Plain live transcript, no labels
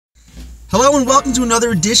Hello and welcome to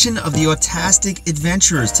another edition of the Autastic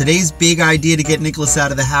Adventurers. Today's big idea to get Nicholas out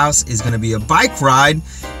of the house is going to be a bike ride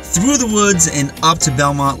through the woods and up to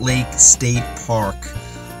Belmont Lake State Park.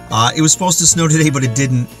 It was supposed to snow today, but it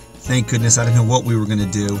didn't. Thank goodness. I didn't know what we were going to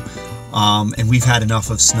do. And we've had enough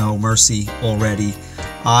of snow, mercy, already.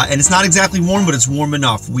 And it's not exactly warm, but it's warm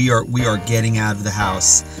enough. We are getting out of the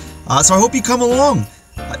house. So I hope you come along.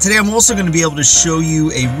 Today I'm also going to be able to show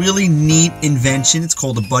you a really neat invention. It's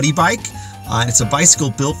called a buddy bike. And it's a bicycle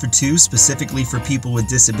built for two, specifically for people with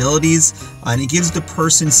disabilities. And it gives the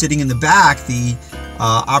person sitting in the back the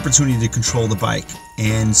opportunity to control the bike.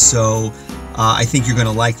 And so I think you're going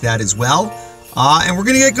to like that as well. And we're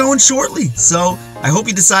going to get going shortly. So I hope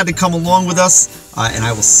you decide to come along with us, and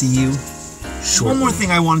I will see you shortly. One more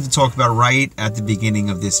thing I wanted to talk about right at the beginning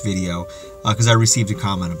of this video, because I received a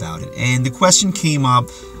comment about it. And the question came up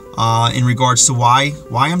in regards to why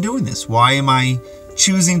I'm doing this. Why am I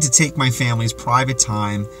choosing to take my family's private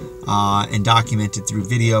time and document it through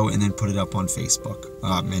video and then put it up on Facebook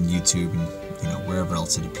and YouTube and wherever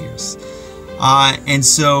else it appears. And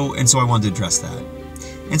so I wanted to address that.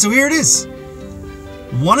 And so here it is.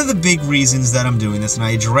 One of the big reasons that I'm doing this, and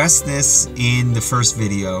I addressed this in the first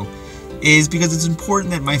video, is because it's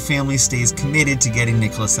important that my family stays committed to getting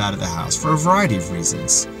Nicholas out of the house for a variety of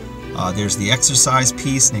reasons. There's the exercise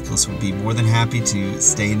piece. Nicholas would be more than happy to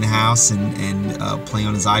stay in the house and play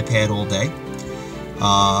on his iPad all day.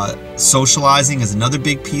 Socializing is another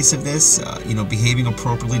big piece of this. Behaving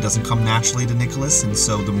appropriately doesn't come naturally to Nicholas, and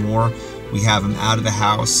so the more we have him out of the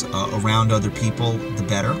house around other people, the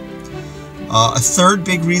better. A third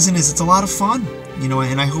big reason is it's a lot of fun,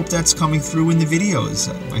 and I hope that's coming through in the videos.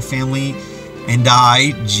 My family and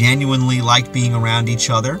I genuinely like being around each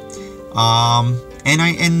other.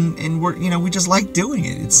 And we're we just like doing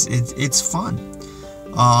it. It's fun.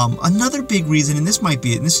 Another big reason, and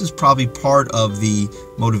this is probably part of the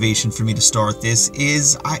motivation for me to start this,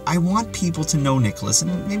 is I want people to know Nicholas,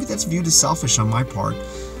 and maybe that's viewed as selfish on my part,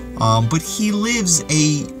 but he lives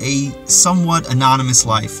a somewhat anonymous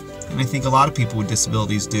life, and I think a lot of people with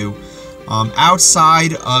disabilities do.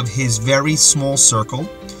 Outside of his very small circle,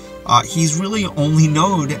 he's really only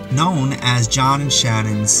known as John and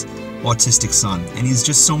Shannon's autistic son, and he's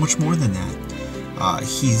just so much more than that.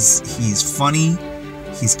 He's funny,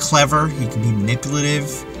 he's clever, he can be manipulative,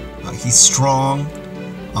 he's strong,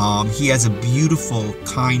 he has a beautiful,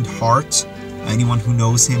 kind heart. Anyone who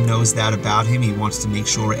knows him knows that about him. He wants to make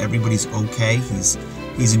sure everybody's okay.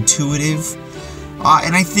 He's intuitive,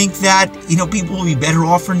 and I think that people will be better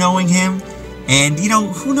off for knowing him. And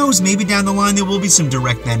who knows, maybe down the line there will be some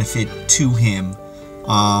direct benefit to him.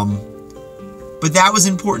 But that was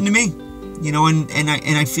important to me,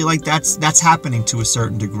 and I feel like that's happening to a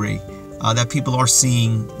certain degree. That people are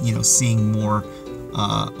seeing more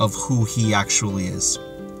of who he actually is.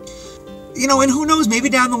 And who knows, maybe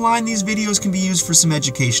down the line these videos can be used for some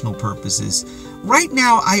educational purposes. Right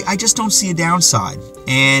now, I just don't see a downside.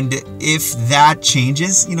 And if that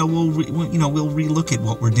changes, we'll relook at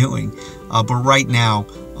what we're doing. But right now,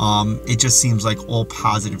 it just seems like all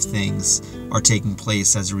positive things are taking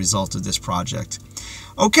place as a result of this project.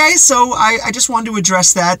 Okay, so I just wanted to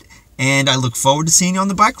address that, and I look forward to seeing you on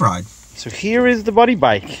the bike ride. So here is the buddy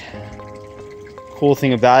bike. Cool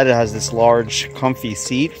thing about it has this large, comfy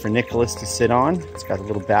seat for Nicholas to sit on. It's got a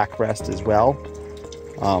little backrest as well.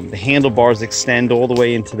 The handlebars extend all the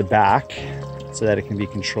way into the back so that it can be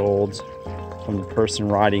controlled from the person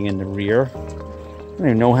riding in the rear. I don't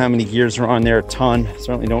even know how many gears are on there, a ton.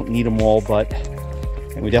 Certainly don't need them all,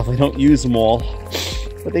 and we definitely don't use them all,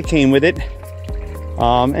 but they came with it.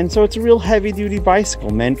 And so it's a real heavy-duty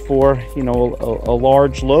bicycle meant for, a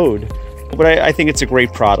large load. But I think it's a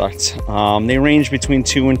great product. They range between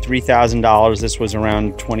 $2,000 and $3,000. This was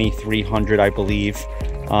around $2,300, I believe.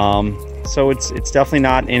 So it's definitely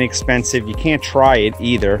not inexpensive. You can't try it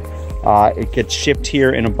either. It gets shipped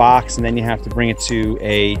here in a box, and then you have to bring it to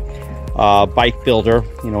a bike builder.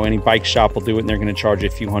 Any bike shop will do it, and they're going to charge you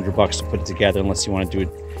a few $100 to put it together, unless you want to do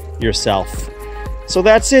it yourself. So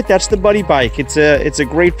that's it. That's the buddy bike. It's a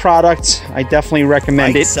great product. I definitely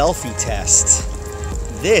recommend it. Selfie test.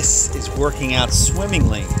 This is working out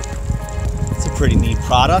swimmingly. It's a pretty neat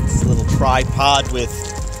product. It's a little tripod with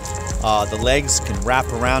the legs can wrap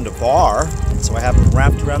around a bar, and so I have them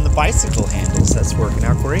wrapped around the bicycle handles. That's working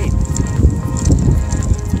out great,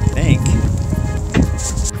 I think.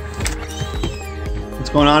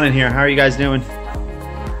 What's going on in here? How are you guys doing?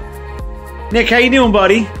 Nick, how you doing,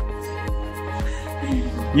 buddy?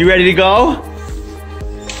 You ready to go?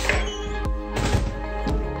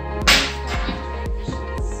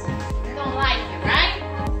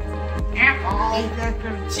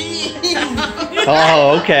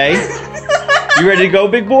 Oh, okay. You ready to go,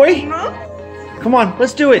 big boy? Come on,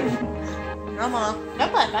 let's do it. Come on. No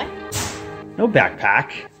backpack. No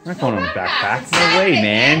backpack. We're not going on a backpack. No way,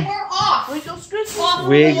 man. We're off. Wiggles Christmas.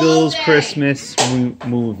 Wiggles Christmas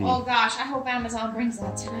movie. Oh gosh, I hope Amazon brings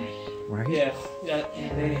that today. Right? Yeah,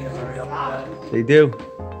 they hurry up with that. They do.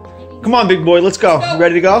 Come on, big boy, let's go. You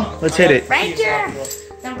ready to go? Let's hit it. Ranger.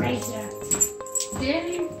 The Ranger.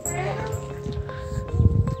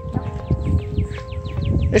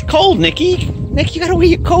 It's cold, Nikki. Nick, you gotta wear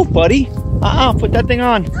your coat, buddy. Put that thing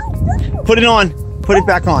on. Put it on. Put it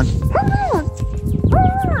back on.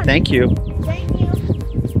 Thank you. Thank you.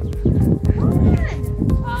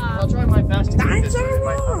 I'll try my best to keep this.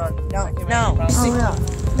 No.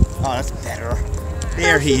 Oh, that's better.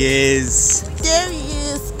 There he is. There he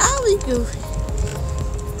is. I'll be goofy.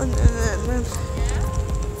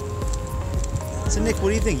 So, Nick, what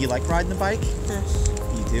do you think? You like riding the bike? Yes.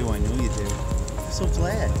 You do. I know you do. I'm so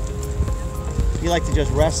glad. You like to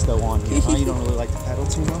just rest, though, on here, huh? You don't really like to pedal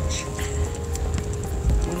too much?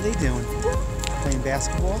 What are they doing? Playing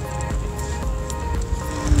basketball?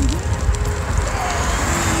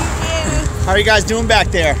 How are you guys doing back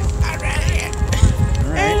there?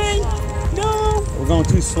 Alright. No. We're going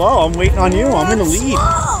too slow. I'm waiting on you. I'm in the lead.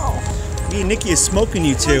 Me and Nikki is smoking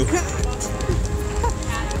you two.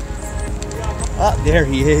 Oh, there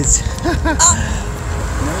he is. No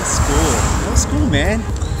school. No school, man.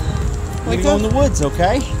 We're gonna go in the woods,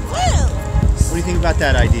 okay? Well. What do you think about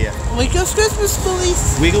that idea? Wiggles Christmas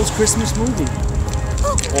movies. Wiggles Christmas movie.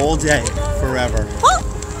 All day, forever.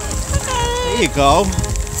 There you go.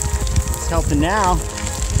 It's helping now.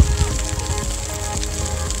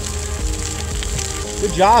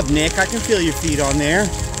 Good job, Nick. I can feel your feet on there.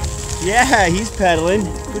 Yeah, he's pedaling.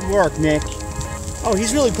 Good work, Nick. Oh,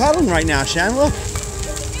 he's really pedaling right now, Shan. Look.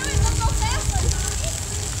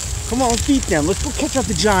 Come on, let's beat them. Let's go catch up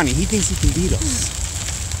to Johnny. He thinks he can beat us.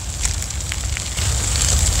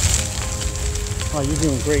 Oh, you're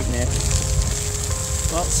doing great, Nick.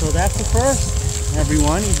 Well, so that's the first,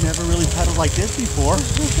 everyone. He's never really pedaled like this before.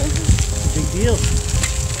 Big deal.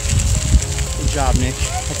 Good job, Nick.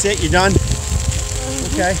 That's it. You're done.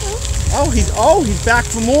 Okay. Oh, he's back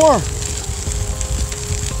for more.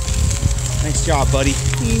 Nice job, buddy.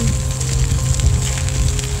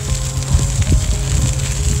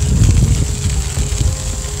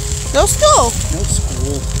 No school. No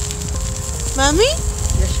school. Mommy?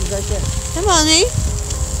 Yeah, she's right there. Hey, Mommy.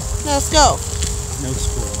 Let's go. No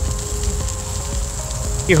school.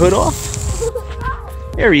 Your hood off?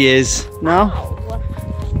 There he is. No?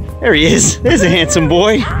 There he is. There's a handsome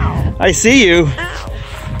boy. I see you.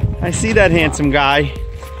 I see that handsome guy.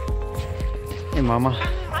 Hey, Mama.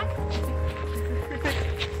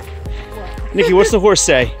 Nikki, what's the horse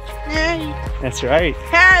say? Hey, That's right.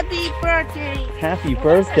 happy birthday. Happy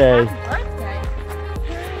birthday.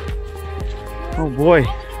 Oh boy.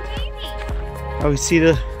 Oh, you see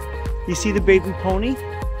the baby pony?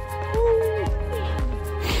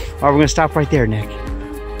 All right, we're gonna stop right there, Nick.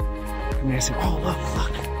 I'm gonna say, oh look.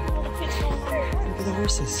 Look at the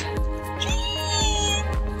horses.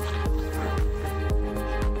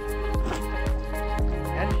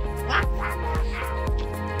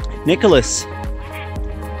 Nicholas.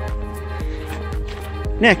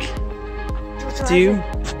 Nick, do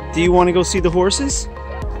you want to go see the horses?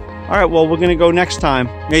 All right, well, we're going to go next time.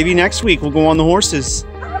 Maybe next week we'll go on the horses.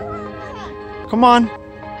 Come on.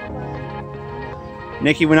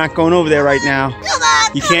 Nikki, we're not going over there right now. Come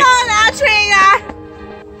on, You come can't- on, now, trainer.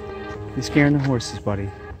 You're scaring the horses, buddy.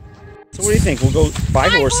 So what do you think? We'll go buy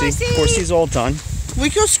Horsey. Horsey. Horsey's all done.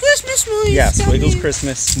 Wiggles Christmas movies. Yes, Wiggles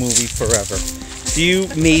Christmas movie forever. Do you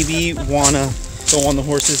maybe want to go on the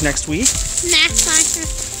horses next week? Next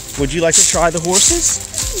time. Would you like to try the horses?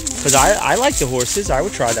 Because I like the horses. I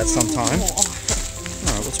would try that sometime. All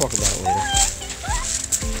right, we'll talk about it later.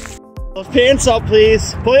 Those pants up,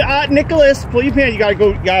 please. Pull it, Nicholas, pull your pants. You gotta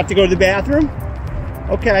go. You have to go to the bathroom.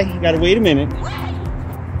 Okay, you gotta wait a minute.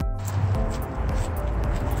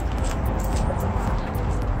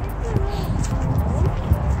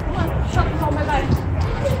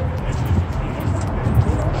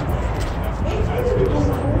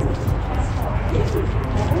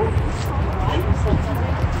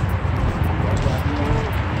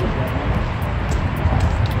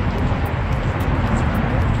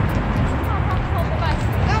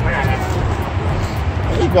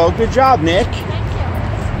 There you go. Good job, Nick.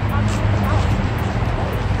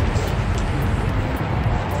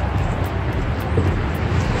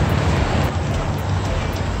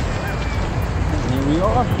 Here we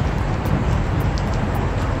are.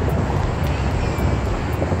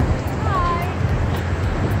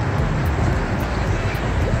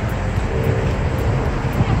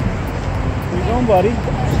 phone, buddy.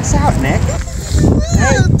 Check this out, Nick.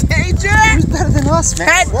 Hey, Pager! who's better than us, man?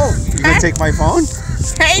 Hey. Whoa, you gonna take my phone?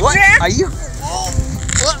 Pager! What? Are you?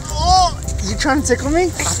 You trying to tickle me?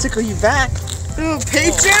 I'll tickle you back. Ooh,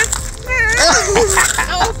 Pager!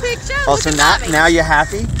 Oh, picture! Oh, so now you're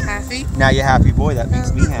happy? Happy? Now you're happy, boy. That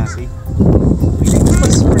makes me happy.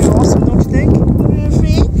 This is pretty awesome, don't you think?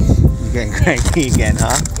 You're getting cranky again,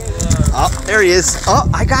 huh? Oh, there he is. Oh,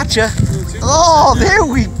 I gotcha. Oh, there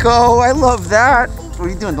we go. I love that. What are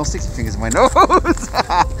you doing? Don't stick your fingers in my nose.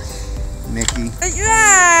 Nikki.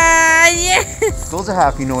 Yeah! Those are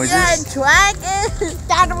happy noises. So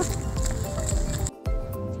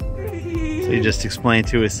he just explained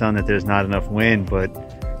to his son that there's not enough wind, but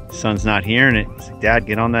his son's not hearing it. He's like, Dad,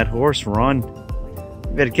 get on that horse, run.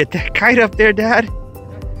 You better get that kite up there, Dad.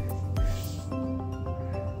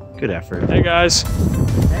 Good effort. Hey guys.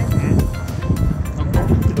 Hey, man. I'm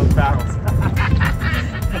going to those barrels.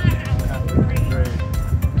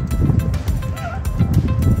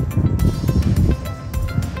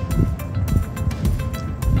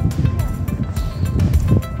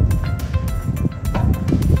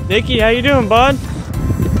 Nikki, how you doing, bud?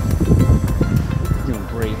 Doing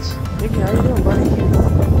great. Nikki, how you doing, buddy?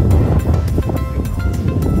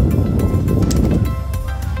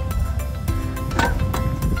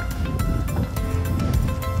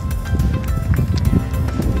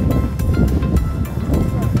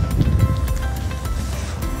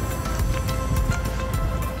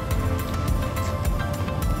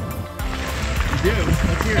 Dude,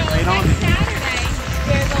 let's hear it. Lay it on me. Saturday,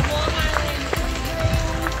 there's a Long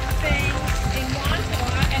Island thing in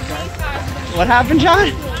Wantaw, and these guys What happened, John?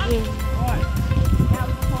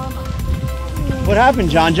 What happened,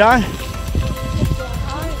 John?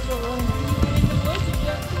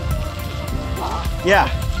 Yeah.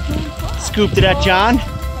 Scooped it at John?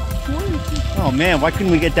 Oh man, why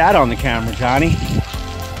couldn't we get that on the camera, Johnny?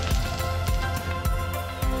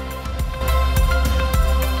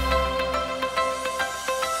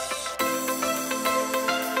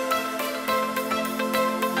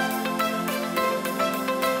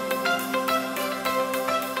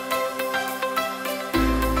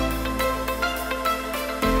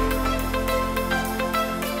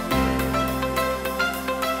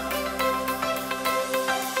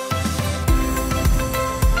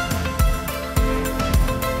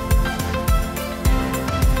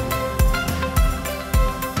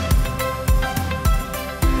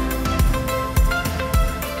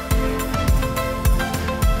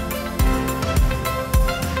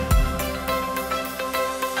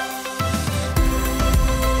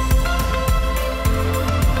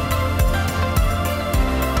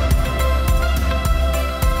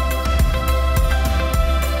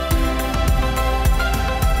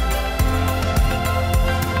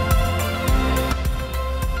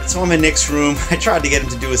 So I'm in Nick's room. I tried to get him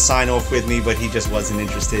to do a sign off with me, but he just wasn't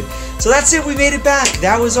interested. So that's it, we made it back.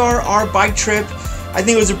 That was our bike trip. I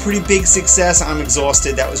think it was a pretty big success. I'm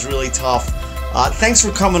exhausted, that was really tough. Thanks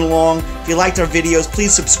for coming along. If you liked our videos,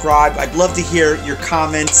 please subscribe. I'd love to hear your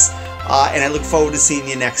comments, and I look forward to seeing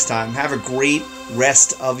you next time. Have a great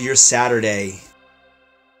rest of your Saturday.